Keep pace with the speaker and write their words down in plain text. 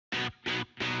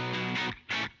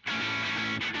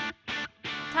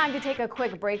Time to take a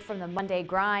quick break from the Monday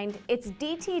grind. It's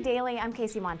DT Daily. I'm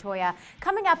Casey Montoya.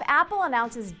 Coming up, Apple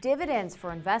announces dividends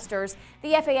for investors.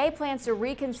 The FAA plans to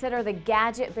reconsider the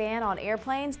gadget ban on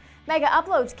airplanes.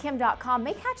 Megaupload's Dotcom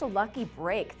may catch a lucky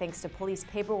break thanks to police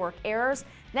paperwork errors.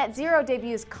 NetZero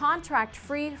debuts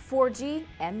contract-free 4G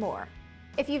and more.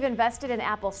 If you've invested in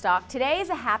Apple stock, today is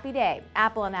a happy day.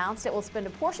 Apple announced it will spend a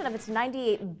portion of its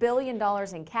 $98 billion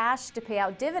in cash to pay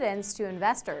out dividends to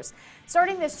investors.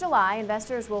 Starting this July,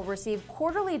 investors will receive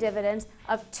quarterly dividends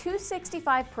of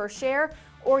 $2.65 per share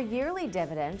or yearly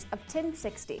dividends of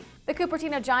 $10.60. The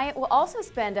Cupertino giant will also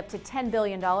spend up to $10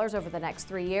 billion over the next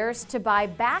 3 years to buy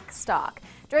back stock.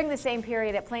 During the same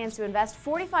period, it plans to invest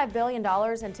 $45 billion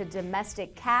into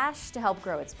domestic cash to help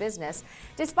grow its business.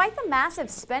 Despite the massive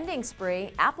spending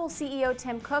spree, Apple CEO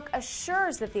Tim Cook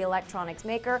assures that the electronics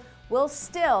maker will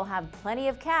still have plenty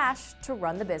of cash to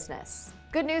run the business.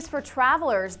 Good news for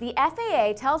travelers. The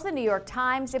FAA tells the New York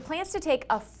Times it plans to take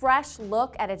a fresh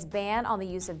look at its ban on the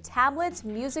use of tablets,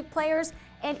 music players,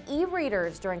 and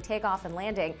e-readers during takeoff and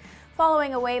landing.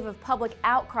 Following a wave of public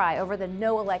outcry over the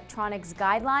no electronics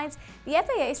guidelines, the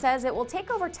FAA says it will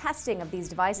take over testing of these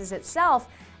devices itself,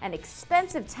 an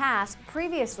expensive task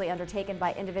previously undertaken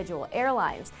by individual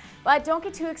airlines. But don't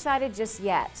get too excited just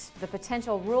yet. The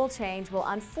potential rule change will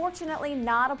unfortunately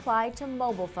not apply to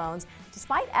mobile phones,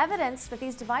 despite evidence that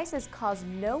these devices cause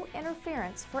no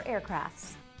interference for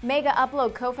aircrafts.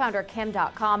 Megaupload co-founder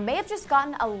Dotcom may have just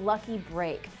gotten a lucky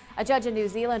break. A judge in New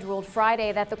Zealand ruled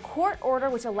Friday that the court order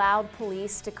which allowed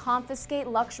police to confiscate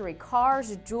luxury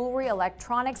cars, jewelry,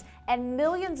 electronics, and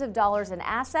millions of dollars in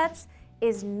assets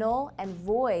is null and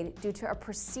void due to a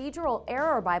procedural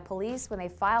error by police when they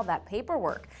filed that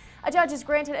paperwork. A judge has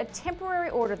granted a temporary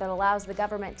order that allows the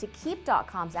government to keep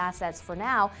Dotcom's assets for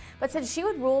now, but said she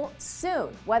would rule soon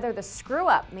whether the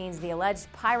screw-up means the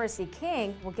alleged piracy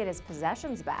king will get his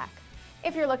possessions back.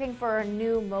 If you're looking for a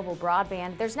new mobile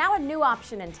broadband, there's now a new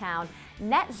option in town.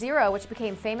 NetZero, which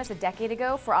became famous a decade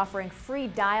ago for offering free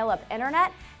dial-up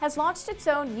internet, has launched its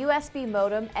own USB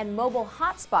modem and mobile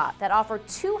hotspot that offer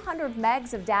 200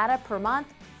 megs of data per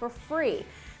month for free.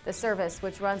 The service,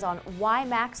 which runs on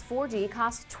WiMAX 4G,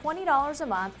 costs $20 a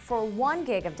month for 1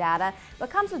 gig of data,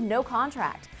 but comes with no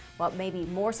contract. What may be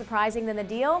more surprising than the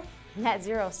deal?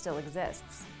 NetZero still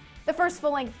exists. The first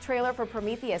full-length trailer for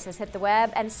Prometheus has hit the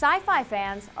web, and sci-fi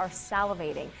fans are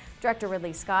salivating. Director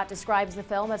Ridley Scott describes the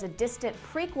film as a distant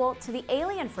prequel to the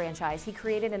Alien franchise he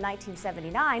created in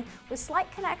 1979, with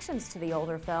slight connections to the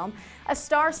older film. A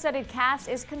star-studded cast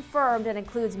is confirmed and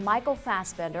includes Michael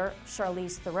Fassbender,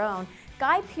 Charlize Theron,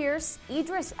 Guy Pearce,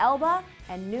 Idris Elba,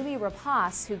 and Noomi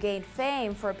Rapace, who gained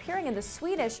fame for appearing in the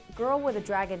Swedish Girl with a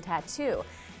Dragon Tattoo.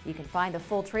 You can find the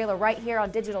full trailer right here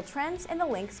on Digital Trends in the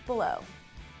links below.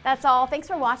 That's all. Thanks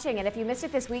for watching, and if you missed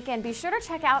it this weekend, be sure to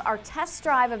check out our test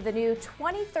drive of the new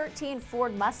 2013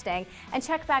 Ford Mustang and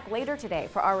check back later today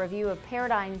for our review of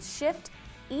Paradigm Shift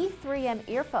E3M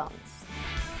earphones.